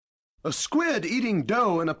A squid eating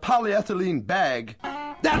dough in a polyethylene bag.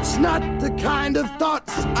 That's not the kind of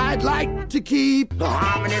thoughts I'd like to keep. The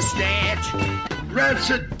harmony snatch.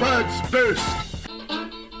 Rancid buds burst.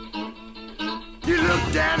 You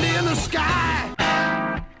look down in the sky.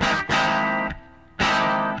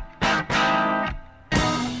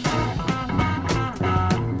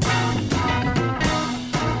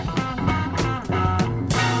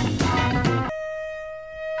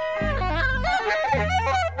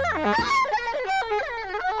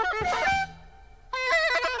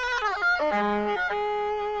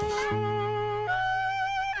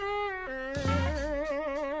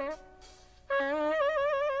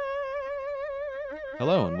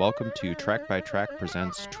 Hello and welcome to Track by Track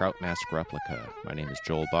presents Trout Mask Replica. My name is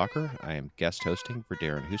Joel Bacher. I am guest hosting for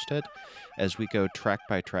Darren Husted as we go track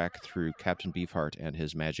by track through Captain Beefheart and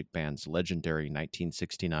his Magic Band's legendary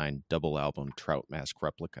 1969 double album Trout Mask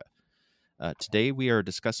Replica. Today we are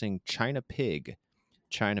discussing China Pig.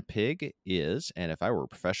 China Pig is, and if I were a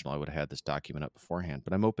professional I would have had this document up beforehand,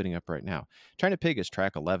 but I'm opening up right now. China Pig is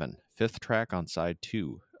track 11, fifth track on side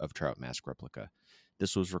 2 of Trout Mask Replica.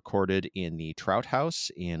 This was recorded in the Trout House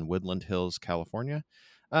in Woodland Hills, California,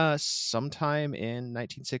 sometime in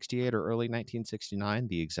 1968 or early 1969.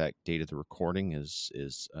 The exact date of the recording is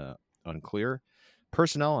unclear.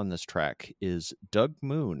 Personnel on this track is Doug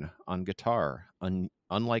Moon on guitar.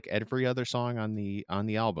 Unlike every other song on the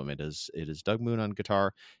album, it is Doug Moon on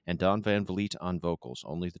guitar and Don Van Vliet on vocals.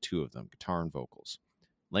 Only the two of them, guitar and vocals.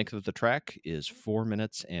 Length of the track is 4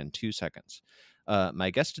 minutes and 2 seconds. My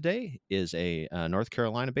guest today is a North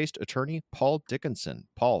Carolina-based attorney, Paul Dickinson.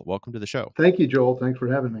 Paul, welcome to the show. Thank you, Joel. Thanks for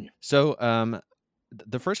having me. So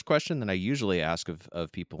the first question that I usually ask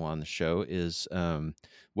of people on the show is,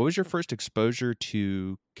 what was your first exposure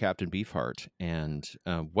to Captain Beefheart, and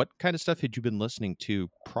what kind of stuff had you been listening to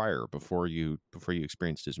prior before you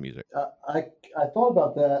experienced his music? I thought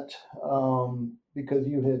about that because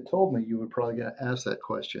you had told me you would probably get asked that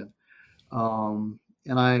question.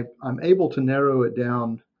 And I'm able to narrow it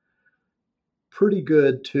down pretty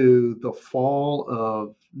good to the fall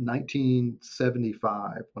of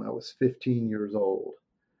 1975 when I was 15 years old.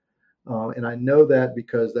 And I know that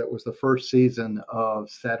because that was the first season of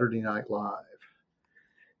Saturday Night Live.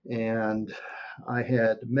 And I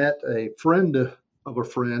had met a friend of a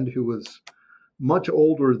friend who was much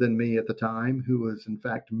older than me at the time, who was in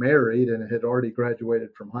fact married and had already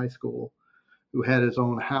graduated from high school, who had his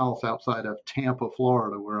own house outside of Tampa,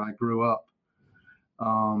 Florida, where I grew up.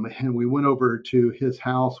 And we went over to his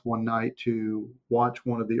house one night to watch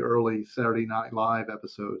one of the early Saturday Night Live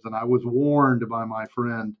episodes. And I was warned by my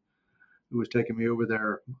friend who was taking me over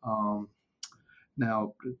there.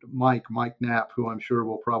 Now, Mike Knapp, who I'm sure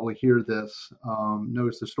will probably hear this,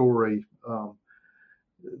 knows the story,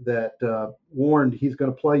 that warned he's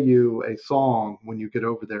going to play you a song when you get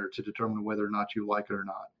over there to determine whether or not you like it or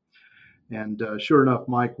not. And sure enough,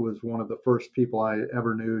 Mike was one of the first people I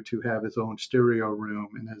ever knew to have his own stereo room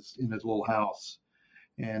in his little house.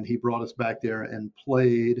 And he brought us back there and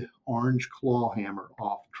played Orange Clawhammer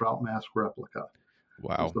off Trout Mask Replica.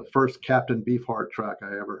 Wow. It was the first Captain Beefheart track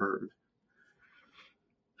I ever heard.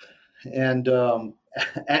 And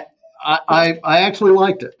I actually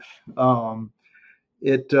liked it.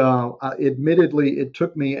 Admittedly, it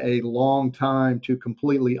took me a long time to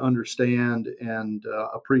completely understand and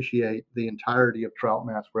appreciate the entirety of Trout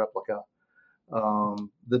Mask Replica.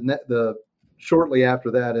 Shortly after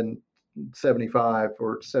that, in 75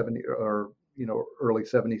 or 70 or early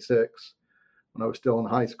 76, when I was still in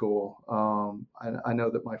high school, I know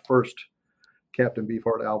that my first Captain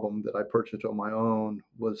Beefheart album that I purchased on my own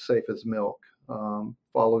was Safe as Milk,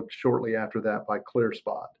 followed shortly after that by Clear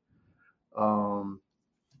Spot.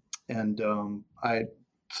 And I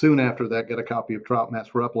soon after that got a copy of Trout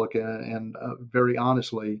Mask Replica, and very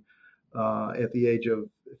honestly, at the age of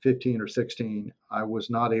 15 or 16, I was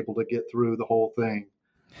not able to get through the whole thing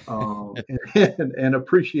and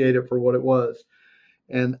appreciate it for what it was.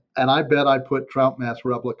 And I bet I put Trout Mask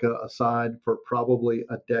Replica aside for probably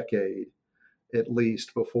a decade at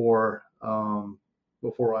least before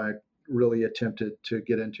I really attempted to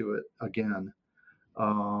get into it again.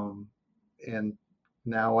 And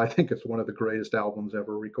now I think it's one of the greatest albums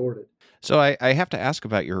ever recorded. So I have to ask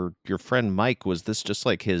about your friend Mike. Was this just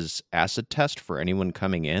like his acid test for anyone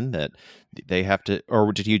coming in that they have to,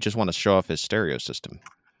 or did he just want to show off his stereo system?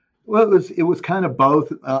 Well, it was kind of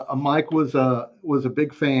both. Mike was a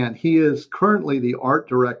big fan. He is currently the art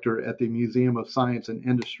director at the Museum of Science and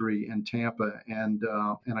Industry in Tampa, and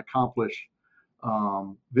an accomplished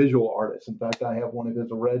visual artist. In fact, I have one of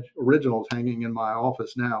his originals hanging in my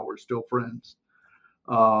office now. We're still friends.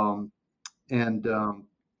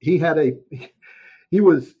 he had a he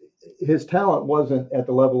was his talent wasn't at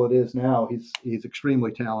the level it is now. He's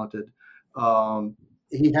extremely talented.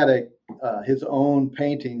 He had his own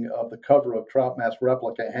painting of the cover of Trout Mask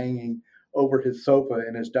Replica hanging over his sofa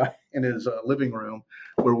in his living room,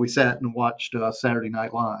 where we sat and watched Saturday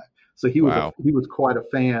Night Live. So he Wow. was quite a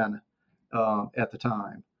fan at the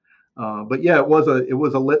time. But yeah, it was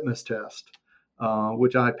a litmus test,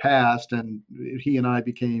 which I passed, and he and I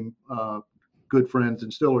became good friends,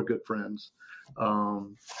 and still are good friends.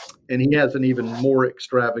 And he has an even more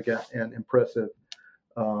extravagant and impressive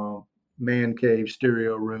man cave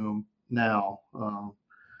stereo room now.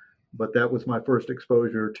 But that was my first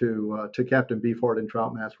exposure to Captain Beefheart and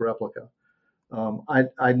Trout Mask Replica.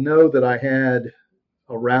 I know that I had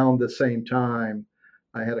around the same time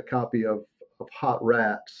I had a copy of Hot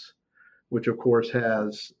Rats, which of course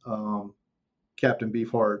has Captain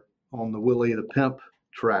Beefheart on the Willie the Pimp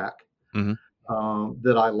track. Mhm.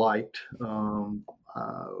 That I liked.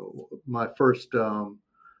 My first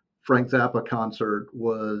Frank Zappa concert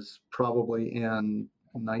was probably in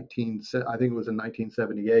I think it was in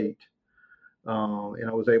 1978, and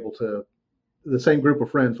I was able to. The same group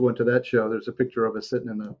of friends went to that show. There's a picture of us sitting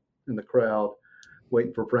in the crowd,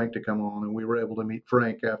 waiting for Frank to come on, and we were able to meet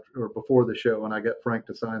Frank after or before the show, and I got Frank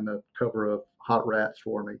to sign the cover of Hot Rats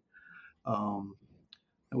for me.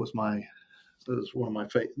 That was one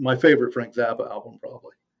of my favorite Frank Zappa album,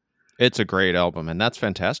 probably. It's a great album, and that's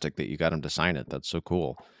fantastic that you got him to sign it. That's so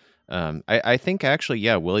cool. I think actually,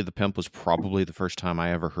 yeah, Willie the Pimp was probably the first time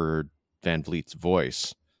I ever heard Van Vliet's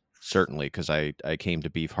voice. Certainly, because I came to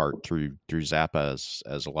Beefheart through Zappa,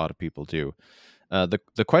 as a lot of people do.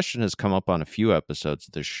 The question has come up on a few episodes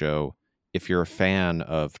of this show. If you're a fan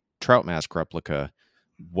of Trout Mask Replica,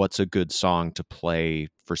 what's a good song to play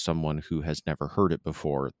for someone who has never heard it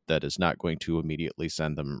before, that is not going to immediately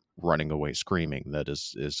send them running away screaming, that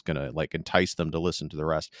is going to like entice them to listen to the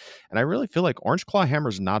rest? And I really feel like Orange Claw Hammer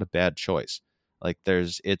is not a bad choice. Like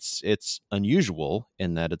it's unusual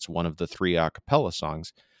in that it's one of the 3 a cappella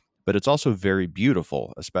songs, but it's also very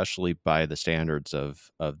beautiful, especially by the standards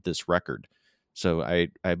of this record. So I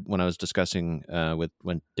when I was discussing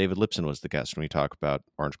when David Lipson was the guest, when we talk about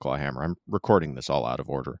Orange Claw Hammer, I'm recording this all out of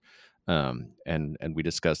order, and we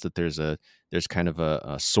discussed that there's kind of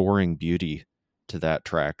a soaring beauty to that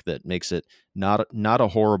track that makes it not a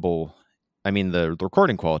horrible. I mean, the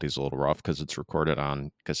recording quality is a little rough because it's recorded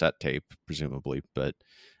on cassette tape, presumably, but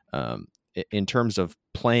in terms of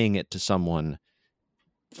playing it to someone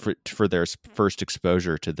for their first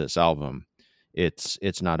exposure to this album,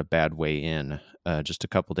 it's not a bad way in. Just a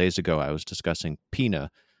couple days ago, I was discussing Pina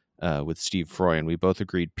with Steve Froy, and we both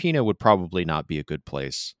agreed Pina would probably not be a good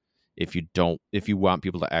place if you want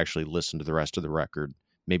people to actually listen to the rest of the record.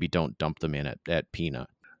 Maybe don't dump them in at Pina.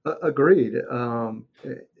 Agreed.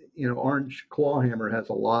 Orange Claw Hammer has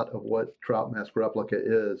a lot of what Trout Mask Replica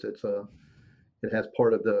is. It has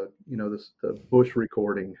part of the the Bush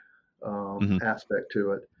recording aspect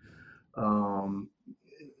to it.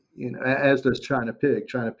 As does China Pig.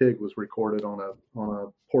 China Pig was recorded on a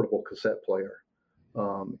portable cassette player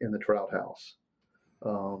in the Trout House.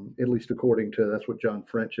 At least according to that's what John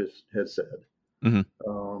French has said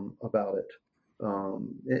about it.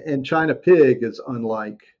 And China Pig is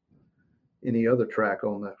unlike any other track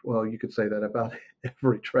on that. Well, you could say that about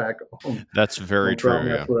every track on. That's very true.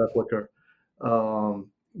 Yeah. Replica,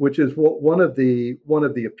 which is one of the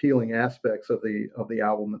appealing aspects of the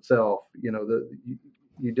album itself.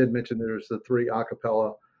 You did mention there's the 3 a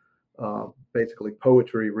cappella, basically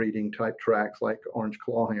poetry reading type tracks like Orange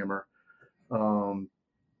Claw Hammer.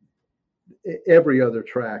 Every other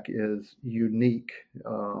track is unique,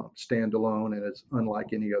 standalone, and it's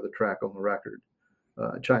unlike any other track on the record.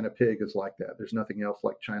 China Pig is like that. There's nothing else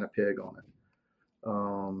like China Pig on it.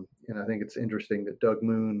 And I think it's interesting that Doug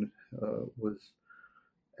Moon was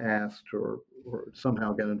asked or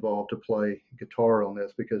somehow got involved to play guitar on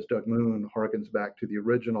this, because Doug Moon harkens back to the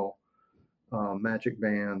original Magic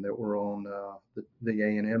Band that were on the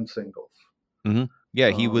A&M singles. Mm-hmm.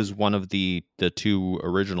 Yeah, he was one of the 2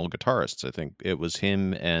 original guitarists. I think it was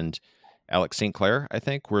him and Alex St. Clair, I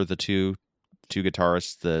think, were the two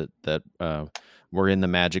guitarists that were in the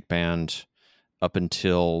Magic Band up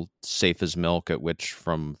until Safe as Milk, at which,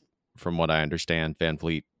 from what I understand, Van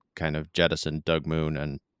Vliet kind of jettisoned Doug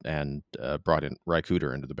Moon and brought in Ry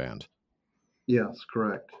Cooder into the band. Yes,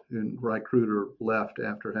 correct. And Ry Cooder left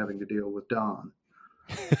after having to deal with Don.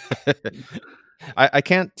 I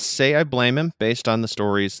can't say I blame him based on the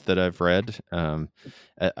stories that I've read.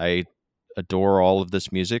 I adore all of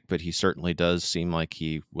this music, but he certainly does seem like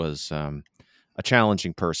he was a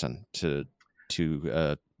challenging person to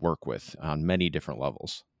work with on many different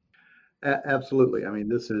levels. Absolutely. I mean,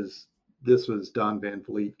 this was Don Van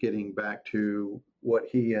Vliet getting back to what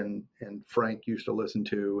he and Frank used to listen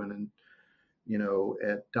to, and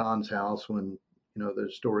at Don's house when the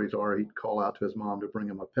stories are he'd call out to his mom to bring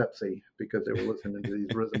him a Pepsi because they were listening to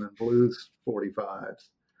these rhythm and blues 45s.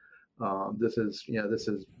 This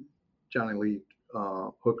is Johnny Lee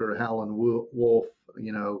Hooker, Howlin' Wolf,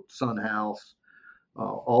 Son House,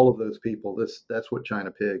 all of those people. That's what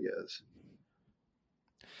China Pig is.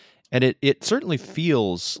 And it certainly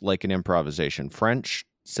feels like an improvisation. French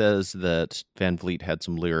says that Van Vliet had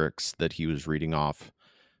some lyrics that he was reading off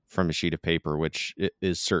from a sheet of paper, which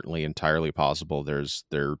is certainly entirely possible.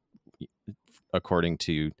 According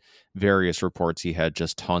to various reports, he had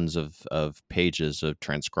just tons of pages of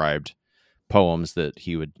transcribed poems that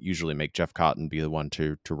he would usually make Jeff Cotton be the one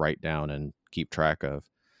to write down and keep track of.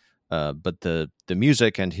 But the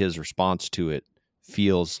music and his response to it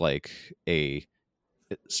feels like a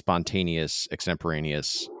spontaneous,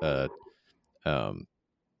 extemporaneous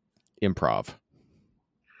improv.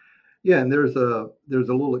 Yeah, and there's a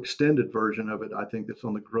little extended version of it. I think that's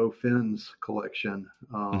on the Gros Fins collection.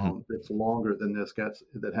 That's longer than this.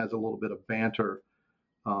 That has a little bit of banter,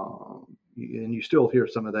 and you still hear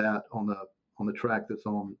some of that on the track that's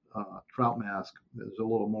on Trout Mask. There's a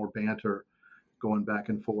little more banter going back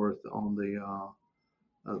and forth on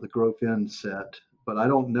the Gros Fins set. But I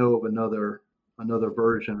don't know of another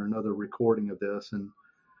version or another recording of this. And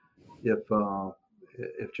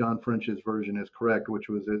if John French's version is correct, which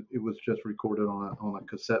it was just recorded on a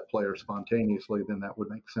cassette player spontaneously, then that would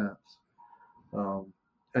make sense.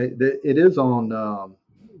 It is on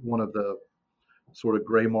one of the sort of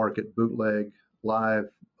gray market bootleg live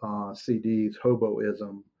CDs,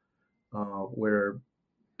 Hoboism, where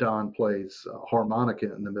Don plays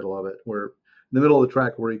harmonica in the middle of it, where in the middle of the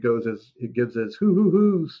track where he gives his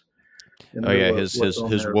hoo-hoo-hoos. Oh yeah, his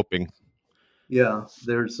whooping. Yeah,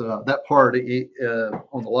 there's that part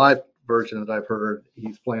on the live version that I've heard.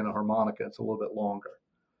 He's playing a harmonica. It's a little bit longer.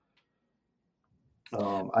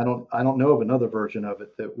 I don't know of another version of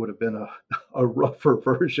it that would have been a rougher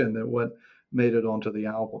version than what made it onto the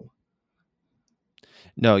album.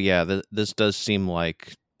 No, yeah, this does seem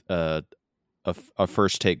like a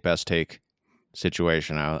first take, best take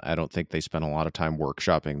situation. I don't think they spent a lot of time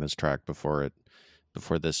workshopping this track before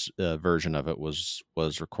this version of it was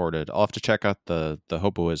recorded. I'll have to check out the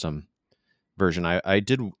Hoboism version.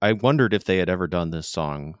 I wondered if they had ever done this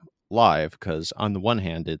song live, because on the one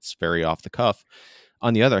hand it's very off the cuff,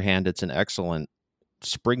 on the other hand it's an excellent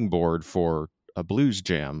springboard for a blues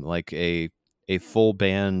jam, like a full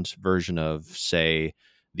band version of, say,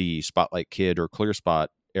 the Spotlight Kid or Clear Spot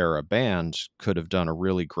era band could have done a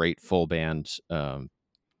really great full band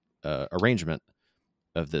arrangement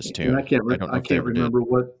of this tune. And I can't remember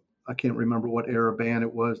what era band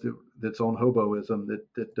it was that's on Hoboism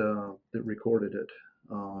that recorded it.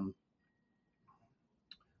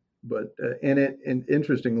 But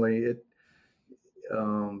interestingly,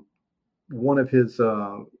 one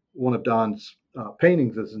of Don's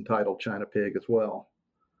paintings is entitled China Pig as well.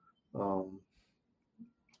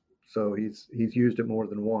 So he's used it more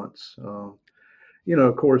than once.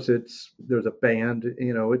 Of course, there's a band.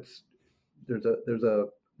 There's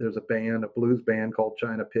a band, a blues band called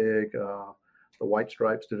China Pig. The White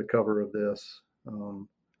Stripes did a cover of this. The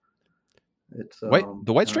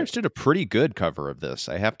White Stripes did a pretty good cover of this,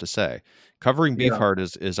 I have to say. Covering Beefheart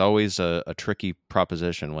is always a tricky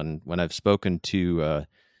proposition. When I've spoken to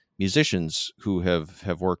musicians who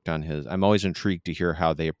have worked on his, I'm always intrigued to hear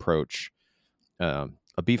how they approach a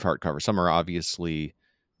Beefheart cover. Some are obviously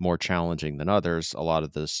more challenging than others. A lot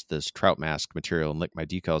of this Trout Mask material and Lick My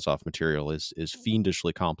Decals Off material is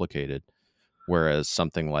fiendishly complicated, whereas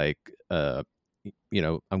something like I'm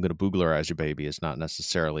Gonna Booglerize Your Baby is not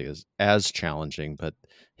necessarily as challenging, but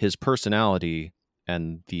his personality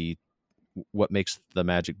and what makes the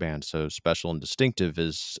Magic Band so special and distinctive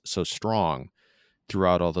is so strong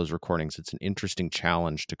throughout all those recordings. It's an interesting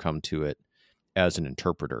challenge to come to it as an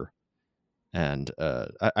interpreter. And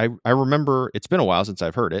I remember, it's been a while since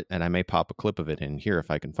I've heard it, and I may pop a clip of it in here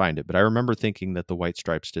if I can find it, but I remember thinking that the White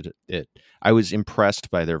Stripes did it. I was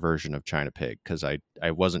impressed by their version of China Pig, because I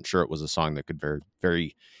wasn't sure it was a song that could very,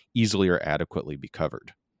 very easily or adequately be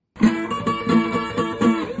covered.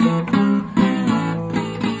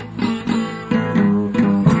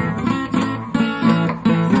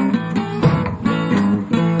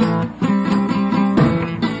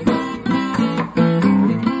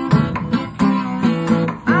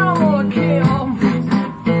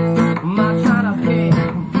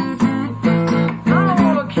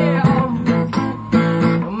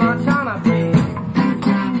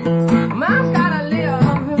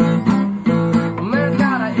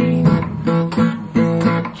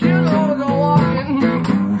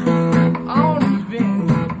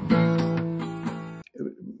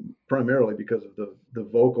 primarily because of the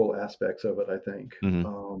vocal aspects of it. I think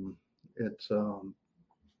Mm-hmm. it's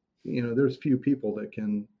there's few people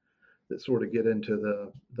that sort of get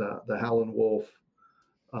into the Howlin' Wolf,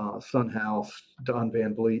 Son House, Don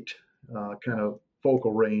Van Vliet kind of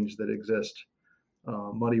vocal range that exists.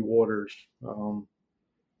 Muddy Waters,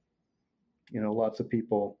 lots of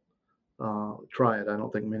people try it. I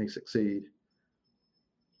don't think many succeed.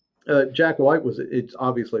 Jack White it's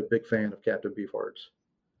obviously a big fan of Captain Beefheart's.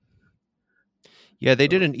 Yeah, they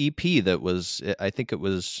did an EP that was, I think it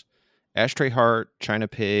was Ashtray Heart, China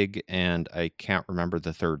Pig, and I can't remember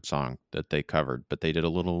the third song that they covered, but they did a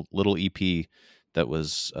little EP that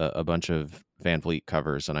was a bunch of Van Vliet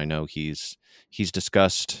covers, and I know he's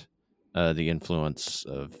discussed the influence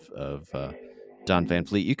of Don Van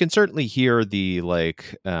Vliet. You can certainly hear the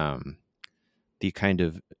the kind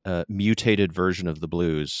of mutated version of the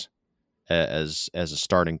blues as a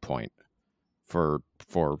starting point for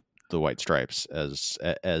the White Stripes as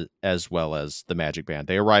well as the Magic Band.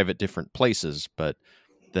 They arrive at different places, but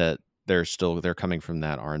that they're coming from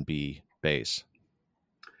that R&B base.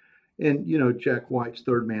 And Jack White's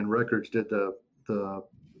Third Man Records did the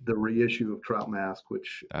reissue of Trout Mask,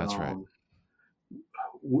 which That's right.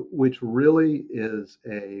 Which really is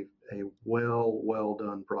a well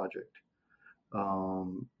done project.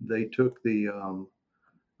 They took the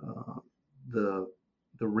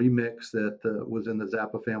remix that was in the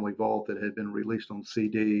Zappa Family Vault that had been released on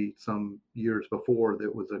CD some years before.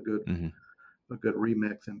 That was a good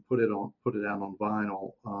remix, and put it out on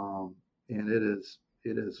vinyl. And it is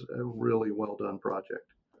a really well done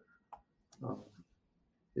project.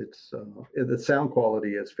 The sound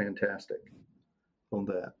quality is fantastic on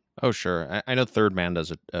that. Oh, sure. I know Third Man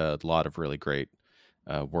does a lot of really great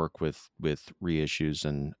work with reissues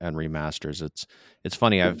and remasters. It's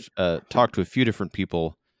funny. I've talked to a few different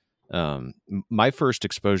people. My first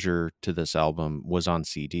exposure to this album was on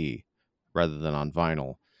CD rather than on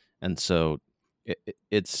vinyl, and so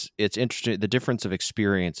it's interesting. The difference of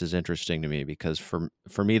experience is interesting to me because for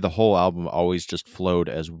me, the whole album always just flowed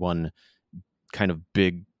as one kind of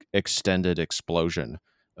big extended explosion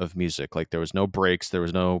of music. Like there was no breaks, there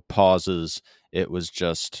was no pauses. It was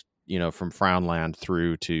just, from Frownland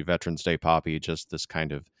through to Veterans Day Poppy, just this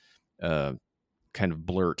kind of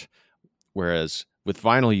blurt. Whereas with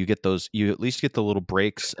vinyl, you at least get the little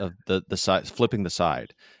breaks of the side, flipping the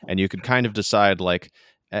side, and you could kind of decide like,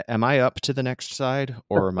 am I up to the next side,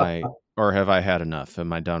 or or have I had enough?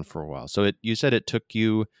 Am I done for a while? So you said it took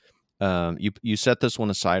you. You set this one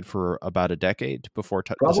aside for about a decade before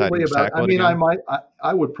deciding to tackle it again? I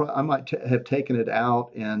might have taken it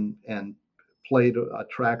out and played a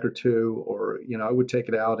track or two, or I would take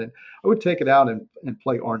it out and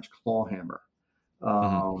play Orange Clawhammer,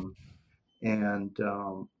 and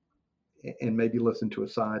maybe listen to a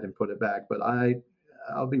side and put it back. But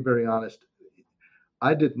I'll be very honest,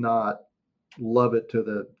 I did not love it to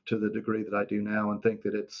the degree that I do now, and think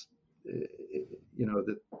that it's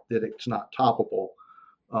that it's not toppable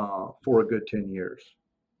for a good 10 years.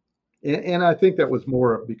 And I think that was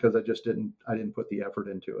more because I didn't put the effort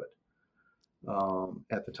into it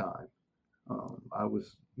at the time. I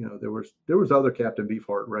was, there was other Captain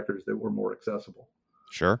Beefheart records that were more accessible.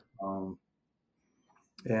 Sure.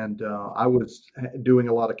 And I was doing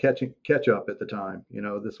a lot of catch up at the time.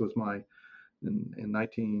 This was in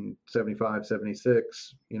 1975,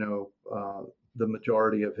 76, the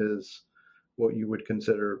majority of what you would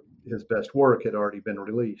consider his best work had already been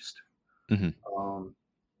released. Mm-hmm.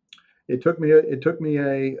 It took me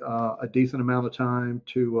a decent amount of time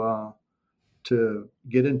to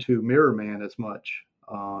get into Mirror Man as much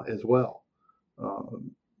as well.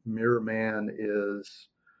 Mirror Man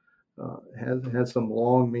has some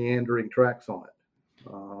long meandering tracks on it.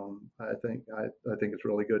 I think it's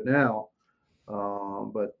really good now,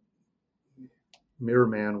 but Mirror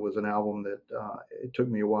Man was an album that it took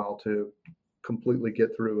me a while to completely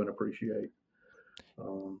get through and appreciate.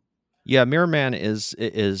 Yeah, Mirror Man is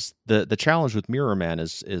the challenge with Mirror Man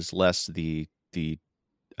is less the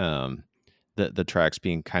tracks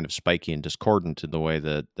being kind of spiky and discordant in the way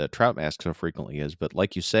that Trout Mask so frequently is, but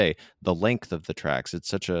like you say, the length of the tracks, it's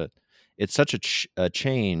such a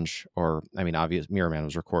change. Or I mean, obvious Mirror Man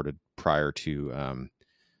was recorded prior to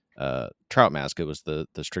Trout Mask. It was the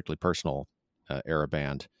Strictly Personal era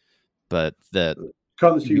band, but that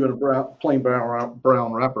comes to you in a plain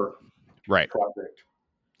brown wrapper, right? Project.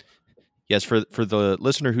 Yes, for the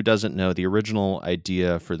listener who doesn't know, the original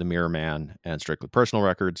idea for the Mirror Man and Strictly Personal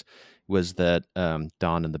records was that Don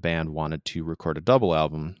and the band wanted to record a double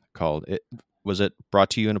album called it. Was it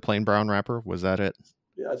Brought to You in a Plain Brown Wrapper? Was that it?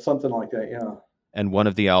 Yeah, something like that. Yeah. And one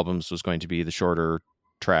of the albums was going to be the shorter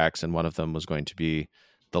tracks, and one of them was going to be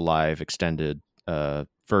the live extended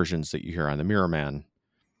versions that you hear on the Mirror Man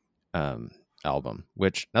album.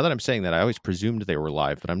 Which, now that I'm saying that, I always presumed they were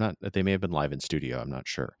live, but I'm not. They may have been live in studio. I'm not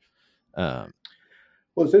sure.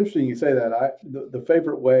 Well, it's interesting you say that. The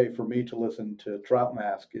favorite way for me to listen to Trout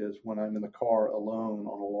Mask is when I'm in the car alone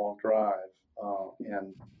on a long drive,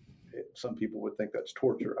 and some people would think that's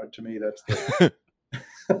torture. To me, that's the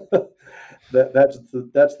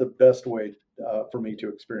that's the best way for me to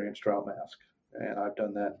experience Trout Mask, and I've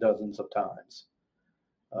done that dozens of times.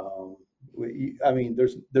 I mean,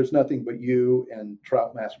 there's nothing but you and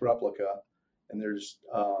Trout Mask Replica, and there's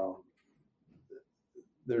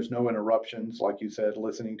no interruptions. Like you said,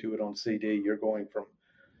 listening to it on CD, you're going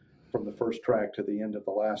from the first track to the end of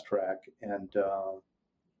the last track, and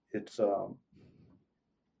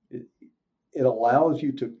it allows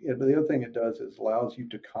you to. The other thing it does is allows you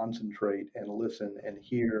to concentrate and listen and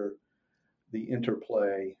hear the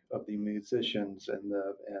interplay of the musicians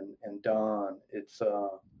and Don. It's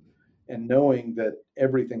and knowing that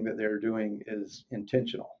everything that they're doing is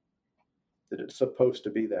intentional, that it's supposed to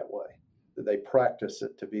be that way, that they practice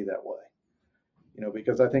it to be that way.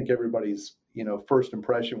 Because I think everybody's first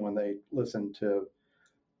impression when they listen to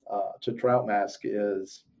Trout Mask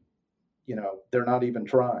is, they're not even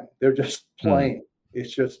trying. They're just playing.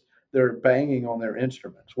 It's just they're banging on their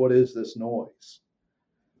instruments. What is this noise?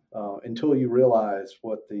 Until you realize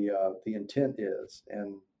what the intent is,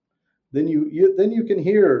 and then you can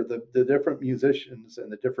hear the different musicians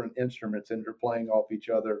and the different instruments interplaying off each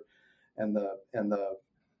other, and the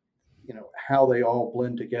how they all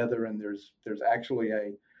blend together. And there's actually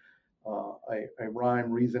a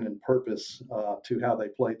rhyme, reason, and purpose to how they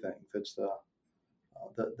play things. It's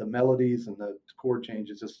the melodies and the chord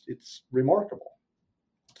changes. It's remarkable.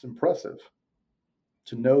 It's impressive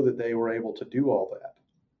to know that they were able to do all that.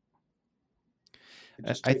 It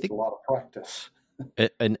just takes a lot of practice.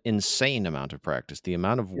 An insane amount of practice. The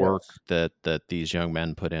amount of work that these young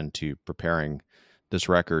men put into preparing this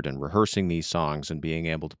record and rehearsing these songs and being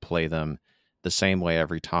able to play them the same way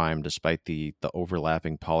every time, despite the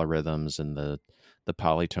overlapping polyrhythms and the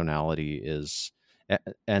polytonality is,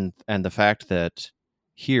 and the fact that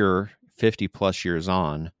here, 50 plus years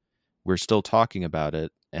on, we're still talking about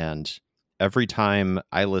it. And every time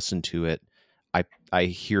I listen to it, I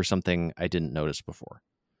hear something I didn't notice before.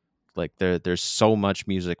 Like there's so much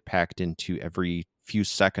music packed into every few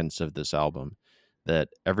seconds of this album that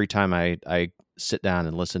every time I sit down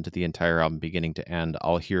and listen to the entire album beginning to end,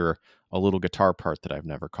 I'll hear a little guitar part that I've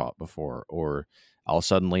never caught before, or I'll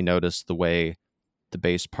suddenly notice the way the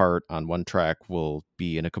bass part on one track will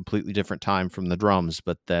be in a completely different time from the drums,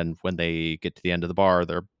 but then when they get to the end of the bar,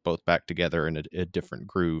 they're both back together in a different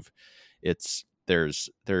groove. It's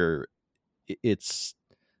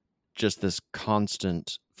just this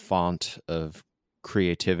constant font of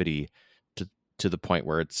creativity to the point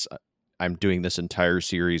where I'm doing this entire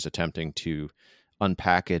series attempting to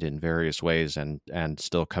unpack it in various ways and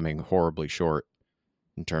still coming horribly short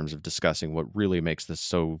in terms of discussing what really makes this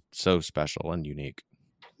so special and unique.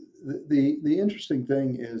 The interesting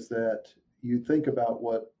thing is that you think about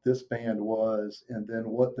what this band was and then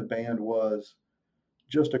what the band was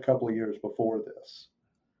just a couple of years before this.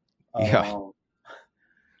 Yeah.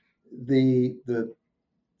 The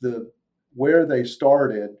where they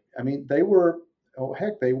started, I mean, they were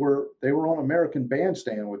on American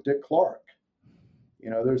Bandstand with Dick Clark.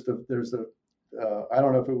 There's the I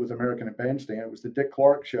don't know if it was American Bandstand. It was the Dick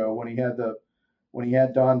Clark show when he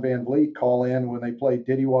had Don Van Vliet call in when they played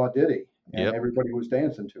Diddy Wah Diddy, and everybody was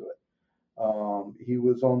dancing to it. He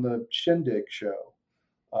was on the Shindig show,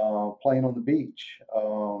 playing on the beach.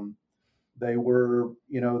 They were.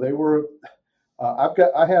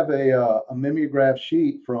 I have a mimeograph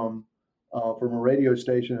sheet from a radio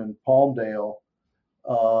station in Palmdale,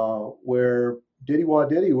 where Diddy Wah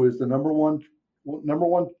Diddy was the number one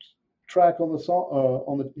track on the song,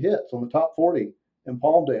 on the hits, on the top 40 in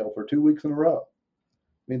Palmdale for 2 weeks in a row.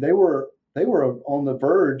 I mean, they were on the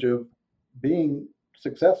verge of being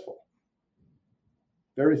successful,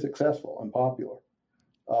 very successful and popular.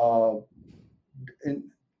 And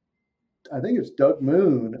I think it's Doug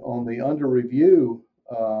Moon on the Under Review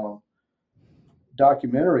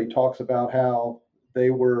documentary talks about how they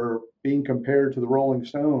were being compared to the Rolling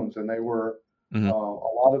Stones, and they were a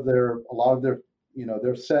lot of their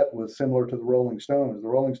their set was similar to the Rolling Stones. The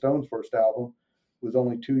Rolling Stones' first album was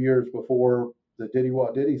only 2 years before the Diddy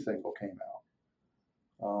Wah Diddy single came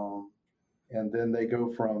out, and then they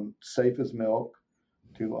go from Safe as Milk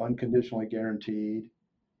to Unconditionally Guaranteed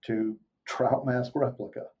to Trout Mask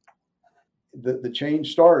Replica. the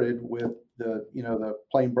change started with the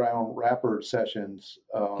Plain Brown Rapper sessions,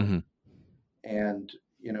 Hmm. and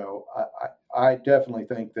I definitely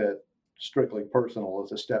think that Strictly Personal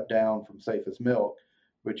is a step down from Safe as Milk,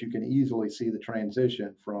 but you can easily see the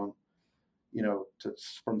transition from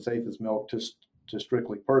from Safe as Milk to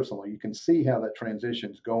Strictly Personal. You can see how that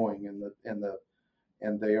transition's going,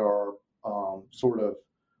 and they are sort of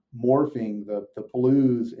morphing the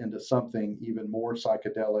blues into something even more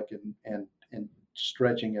psychedelic and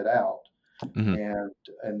stretching it out. Hmm.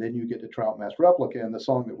 And then you get to Trout Mask Replica, and the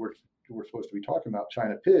song that we're supposed to be talking about,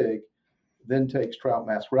 China Pig, then takes Trout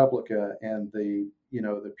Mask Replica and the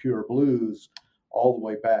pure blues all the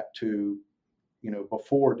way back to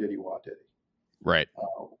before Diddy Wah Diddy, Right.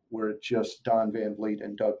 where it's just Don Van Vliet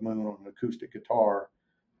and Doug Moon on an acoustic guitar,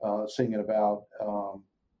 singing about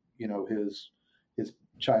his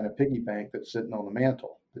China piggy bank that's sitting on the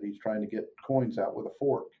mantle that he's trying to get coins out with a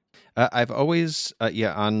fork. I've always,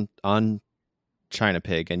 on China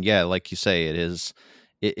Pig, and yeah, like you say, it is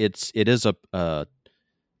a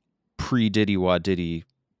pre Diddy Wah Diddy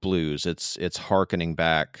blues. It's harkening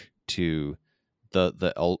back to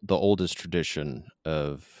the oldest tradition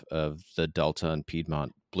of the Delta and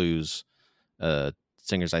Piedmont blues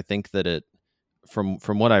singers. I think that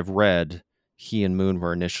from what I've read, he and Moon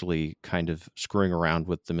were initially kind of screwing around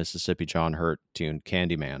with the Mississippi John Hurt tune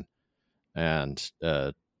Candyman, and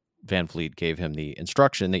Van Fleet gave him the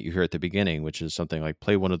instruction that you hear at the beginning, which is something like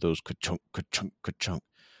play one of those ka-chunk, ka-chunk, ka-chunk,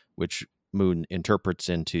 which Moon interprets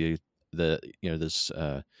into this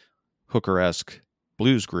Hooker-esque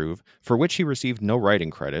blues groove, for which he received no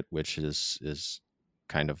writing credit, which is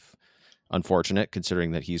kind of unfortunate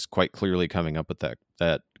considering that he's quite clearly coming up with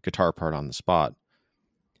that guitar part on the spot.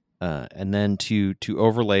 And then to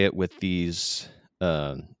overlay it with these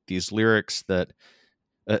lyrics that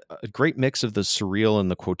a great mix of the surreal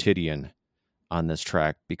and the quotidian on this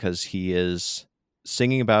track, because he is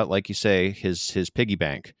singing about, like you say, his piggy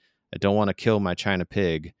bank. I don't want to kill my China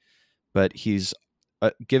pig, but he's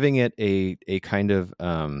giving it a kind of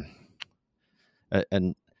and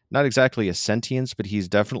not exactly a sentience, but he's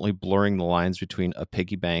definitely blurring the lines between a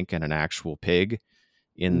piggy bank and an actual pig.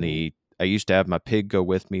 In the I used to have my pig go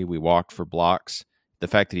with me. We walked for blocks. The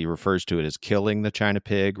fact that he refers to it as killing the China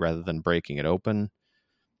pig rather than breaking it open.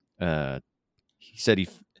 He said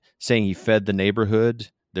saying he fed the neighborhood.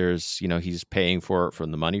 There's, he's paying for it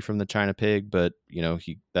from the money from the China pig, but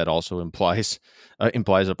that also implies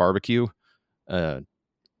a barbecue. One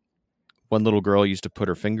little girl used to put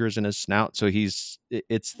her fingers in his snout. So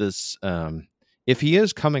it's this, if he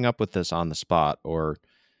is coming up with this on the spot, or,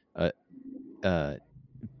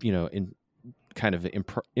 in kind of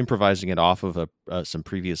improvising it off of some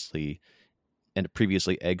previously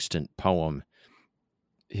extant poem,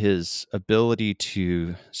 his ability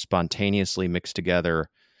to spontaneously mix together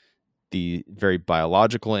the very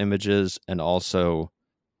biological images and also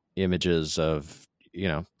images of,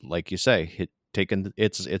 like you say,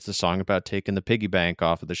 it's a song about taking the piggy bank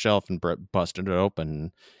off of the shelf and busting it open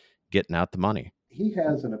and getting out the money. He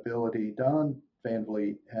has an ability, Don Van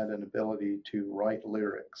Vliet had an ability to write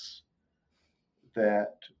lyrics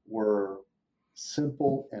that were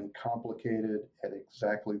simple and complicated at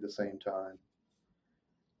exactly the same time.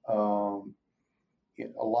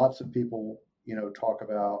 Lots of people, talk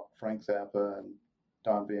about Frank Zappa and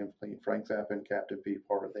Don Van Vliet. Frank Zappa and Captain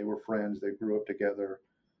Beefheart, they were friends. They grew up together.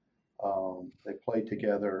 They played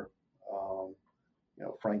together.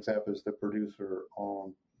 Frank Zappa is the producer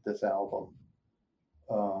on this album.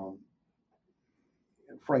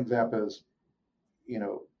 Frank Zappa is,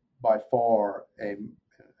 by far a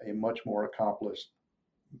much more accomplished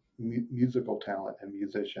musical talent and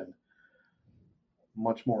musician,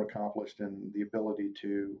 much more accomplished in the ability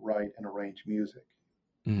to write and arrange music.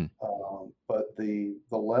 Mm-hmm. But the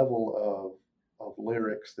level of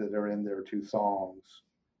lyrics that are in their two songs,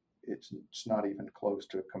 it's not even close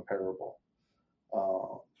to comparable.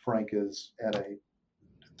 Frank is at a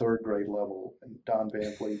third grade level, and Don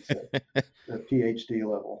Van Vliet's at the PhD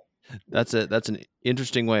level. That's an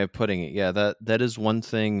interesting way of putting it. Yeah, that is one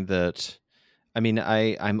thing that, I mean,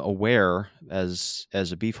 I'm aware as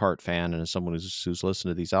a Beefheart fan and as someone who's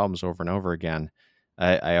listened to these albums over and over again,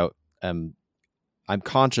 I'm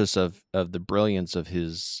conscious of the brilliance of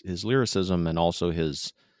his lyricism, and also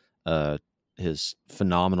his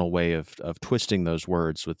phenomenal way of twisting those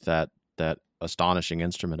words with that astonishing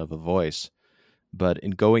instrument of a voice. But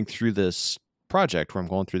in going through this project, where I'm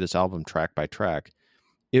going through this album track by track,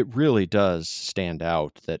 it really does stand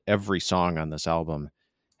out that every song on this album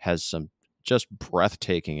has some just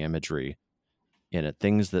breathtaking imagery in it,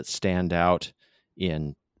 things that stand out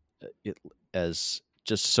in it as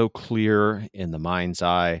just so clear in the mind's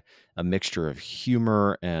eye, a mixture of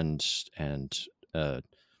humor and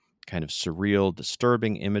kind of surreal,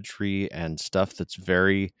 disturbing imagery and stuff that's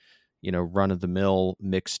very, run of the mill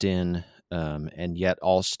mixed in, and yet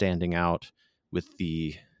all standing out with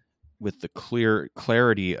the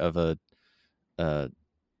clarity of an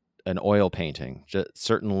oil painting. Just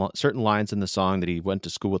certain lines in the song that he went to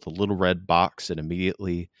school with a little red box, and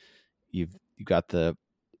immediately you got the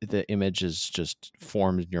image is just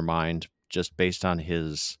formed in your mind just based on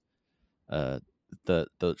his the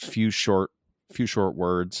few short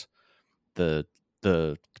words, the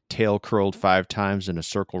tail curled 5 times in a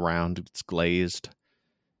circle round, it's glazed,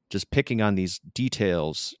 just picking on these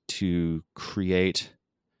details to create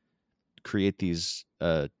these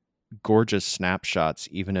gorgeous snapshots.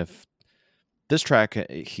 Even if this track,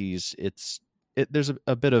 there's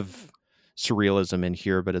a bit of surrealism in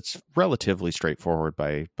here, but it's relatively straightforward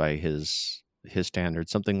by his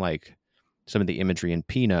standards. Something like some of the imagery in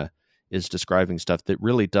Pina is describing stuff that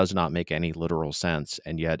really does not make any literal sense,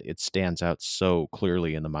 and yet it stands out so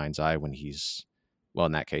clearly in the mind's eye when he's, well,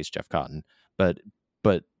 in that case, Jeff Cotton, but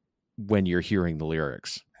when you're hearing the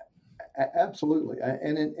lyrics. Absolutely.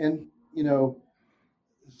 And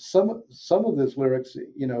some of this lyrics,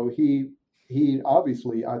 he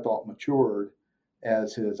obviously, I thought, matured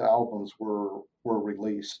as his albums were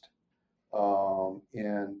released,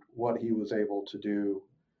 and what he was able to do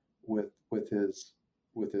with his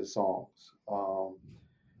songs.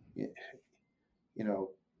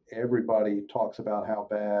 Everybody talks about how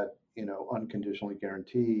bad, Unconditionally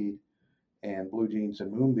Guaranteed and Blue Jeans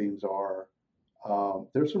and Moonbeams are.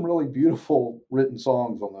 There's some really beautiful written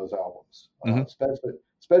songs on those albums,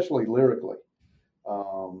 especially lyrically.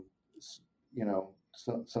 Some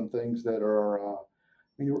things that are,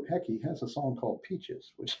 heck, he has a song called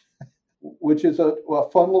Peaches, which is a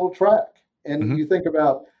fun little track. And you think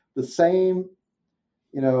about the same,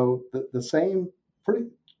 the same,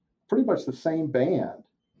 pretty much the same band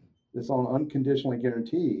that's on Unconditionally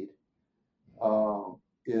Guaranteed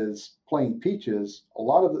is playing Peaches.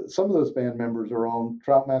 Some of those band members are on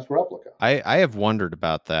Trout Mask Replica. I have wondered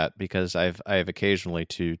about that because I have occasionally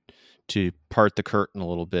to part the curtain a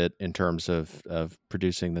little bit in terms of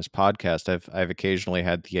producing this podcast. I've occasionally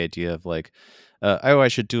had the idea of like, I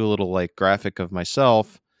should do a little like graphic of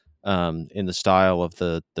myself in the style of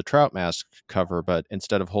the Trout Mask cover, but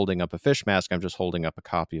instead of holding up a fish mask, I'm just holding up a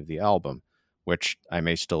copy of the album, which I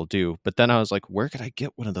may still do. But then I was like, where could I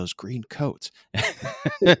get one of those green coats?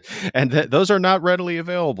 And those are not readily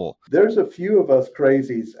available. There's a few of us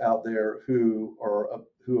crazies out there who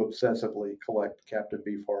obsessively collect Captain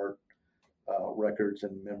Beefheart records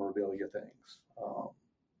and memorabilia things.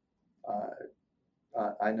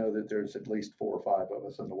 I know that there's at least 4 or 5 of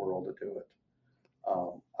us in the world that do it.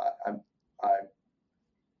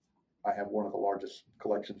 I have one of the largest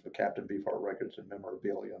collections of Captain Beefheart records and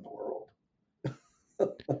memorabilia in the world.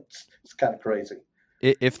 It's kind of crazy.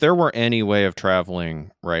 If there were any way of traveling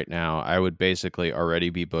right now, I would basically already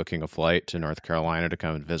be booking a flight to North Carolina to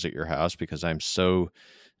come and visit your house, because I'm so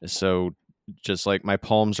just like my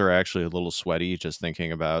palms are actually a little sweaty just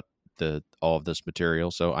thinking about all of this material.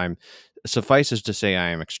 So suffices to say I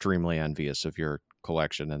am extremely envious of your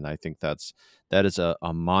collection, and I think that is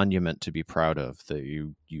a monument to be proud of, that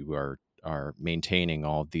you are maintaining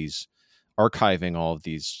all of these, archiving all of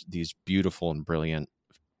these beautiful and brilliant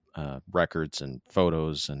records and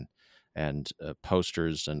photos and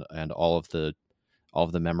posters and all of the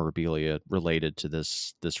memorabilia related to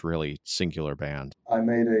this really singular band.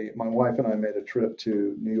 My wife and I made a trip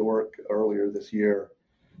to New York earlier this year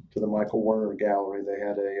to the Michael Werner Gallery. They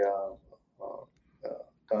had a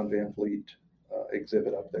Don Van Fleet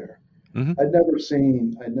exhibit up there. Mm-hmm. I'd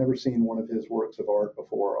never seen one of his works of art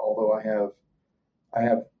before, although I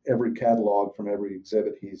have every catalog from every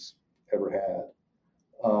exhibit he's ever had.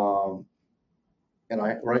 And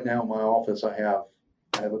right now in my office, I have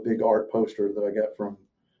a big art poster that I got from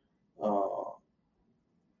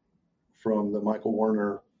the Michael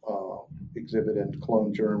Werner exhibit in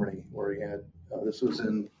Cologne, Germany, where he had this was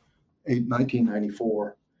in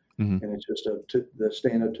 1994, mm-hmm. and it's just the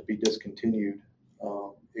Stand Up to Be Discontinued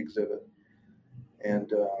exhibit,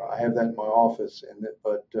 and I have that in my office.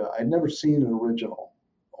 But I'd never seen an original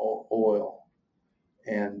oil,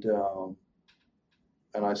 and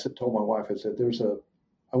I told my wife, I said,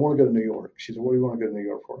 I want to go to New York. She said, what do you want to go to New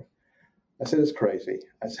York for? I said, it's crazy.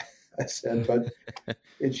 I said, but,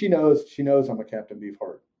 and she knows I'm a Captain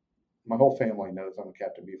Beefheart. My whole family knows I'm a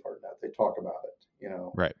Captain Beefheart now. They talk about it,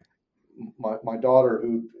 Right. My daughter,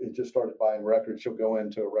 who just started buying records, she'll go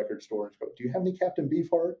into a record store and go, do you have any Captain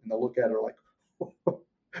Beefheart? And they'll look at her like,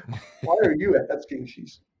 Why are you asking?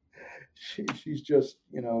 She's just,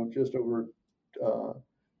 just over uh,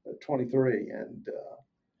 23, and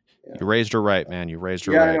You raised her right, man. You raised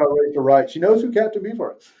her yeah, I right. know, I raised her right. She knows who Captain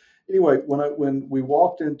Beefheart is. Anyway, when we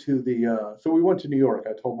walked into so we went to New York.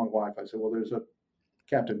 I told my wife, I said, well, there's a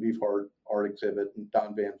Captain Beefheart art exhibit and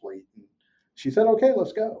Don Van Vliet. And she said, okay,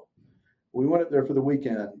 let's go. We went up there for the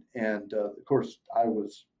weekend, and of course,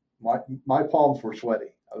 my palms were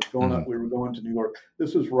sweaty. I was going up. We were going to New York.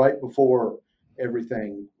 This was right before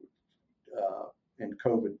everything in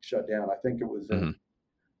COVID shut down. I think it was in.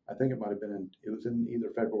 I think it might have been in. It was in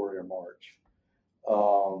either February or March,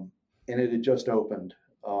 and it had just opened.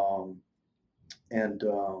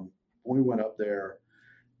 We went up there,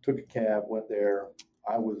 took a cab, went there.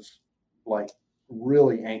 I was like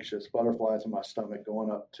really anxious, butterflies in my stomach,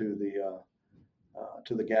 going up to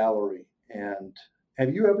the gallery. And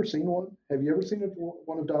have you ever seen one? Have you ever seen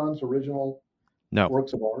one of Don's original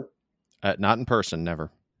works of art? Not in person,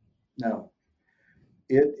 never. No.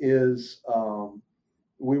 It is.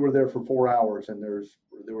 We were there for 4 hours, and there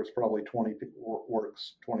was probably 20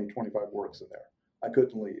 works, 20, 25 works in there. I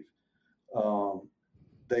couldn't leave.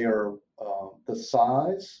 They are the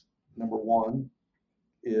size. Number one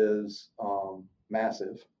is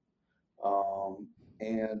massive,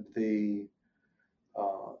 and the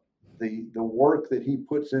work that he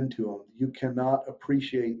puts into them, you cannot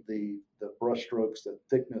appreciate the brushstrokes, the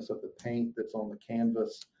thickness of the paint that's on the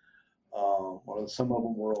canvas. Some of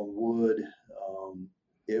them were on wood.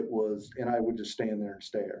 It was, and I would just stand there and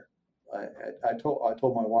stare. I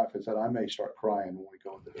told my wife, I said, I may start crying when we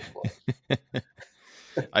go into this place.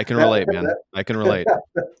 I can relate, man. I can relate.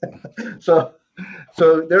 So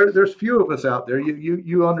there's few of us out there.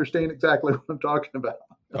 You understand exactly what I'm talking about.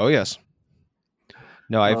 Oh yes.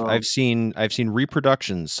 No, I've seen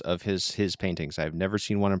reproductions of his paintings. I've never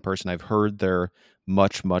seen one in person. I've heard they're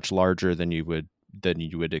much larger than you would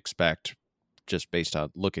expect, just based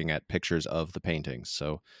on looking at pictures of the paintings.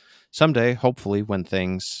 So someday, hopefully, when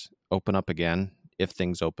things open up again, if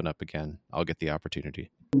things open up again, I'll get the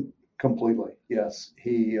opportunity. Completely, yes.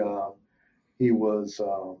 He was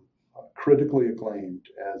critically acclaimed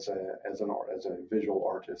as a visual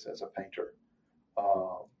artist, as a painter,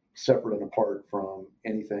 separate and apart from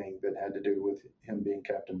anything that had to do with him being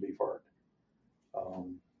Captain Beefheart.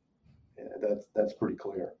 That's pretty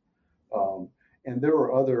clear. And there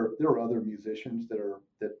are other musicians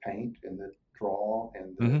that paint and that draw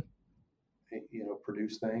and that,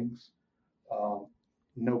 produce things.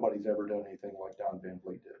 Nobody's ever done anything like Don Van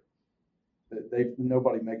Vliet did.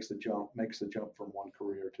 Nobody makes the jump from one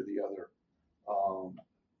career to the other.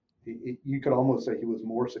 You could almost say he was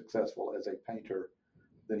more successful as a painter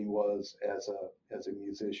than he was as a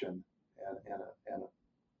musician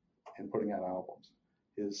and putting out albums.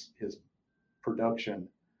 His production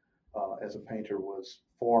as a painter was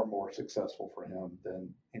far more successful for him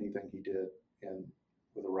than anything he did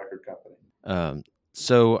with a record company.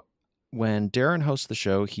 So when Darren hosts the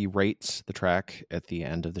show, he rates the track at the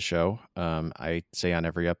end of the show. I say on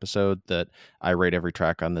every episode that I rate every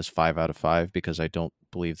track on this 5 out of 5 because I don't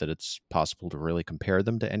believe that it's possible to really compare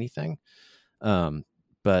them to anything.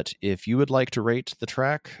 But if you would like to rate the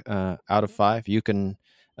track out of 5, you can.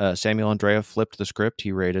 Samuel Andrea flipped the script.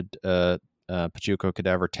 He rated Pachuco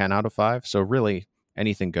Cadaver 10 out of 5. So really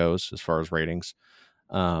anything goes as far as ratings.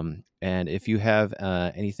 And if you have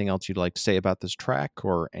anything else you'd like to say about this track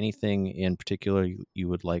or anything in particular you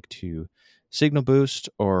would like to signal boost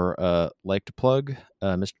or like to plug,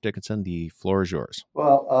 Mr. Dickinson, the floor is yours.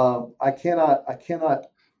 Well, I cannot,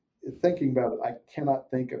 thinking about it, I cannot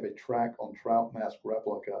think of a track on Trout Mask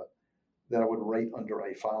Replica that I would rate under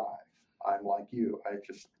a 5. I'm like you.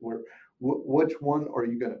 Which one are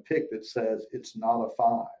you going to pick that says it's not a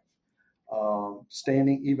 5?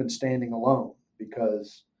 Standing alone,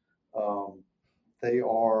 because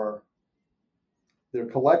they're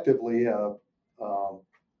collectively a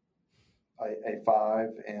 5,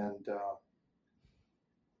 and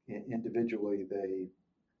individually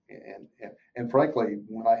and frankly,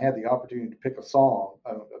 when I had the opportunity to pick a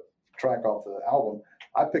track off the album,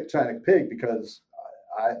 I picked Sonic Pig because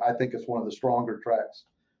I think it's one of the stronger tracks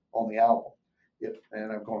on the album.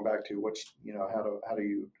 And I'm going back to how do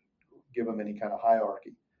you give them any kind of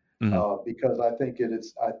hierarchy? Because I think it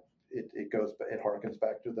harkens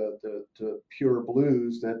back to the pure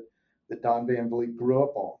blues that Don Van Vliet grew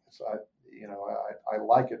up on. So I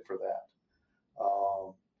like it for that.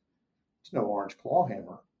 It's no Orange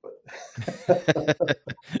Clawhammer, but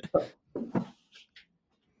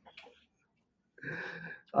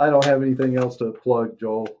I don't have anything else to plug,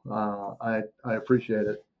 Joel. I appreciate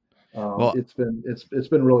it. Well, it's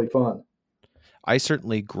been really fun. I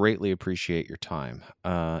certainly greatly appreciate your time.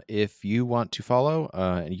 If you want to follow,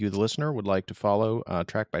 and you, the listener, would like to follow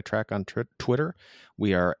Track by Track on Twitter,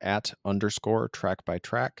 we are at _Track by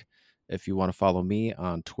Track. If you want to follow me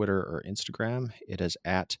on Twitter or Instagram, it is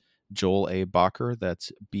at Joel A. Bakker.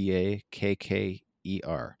 That's Bakker.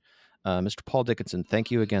 Mr. Paul Dickinson, thank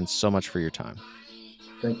you again so much for your time.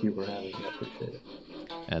 Thank you for having me. I appreciate it.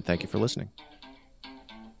 And thank you for listening.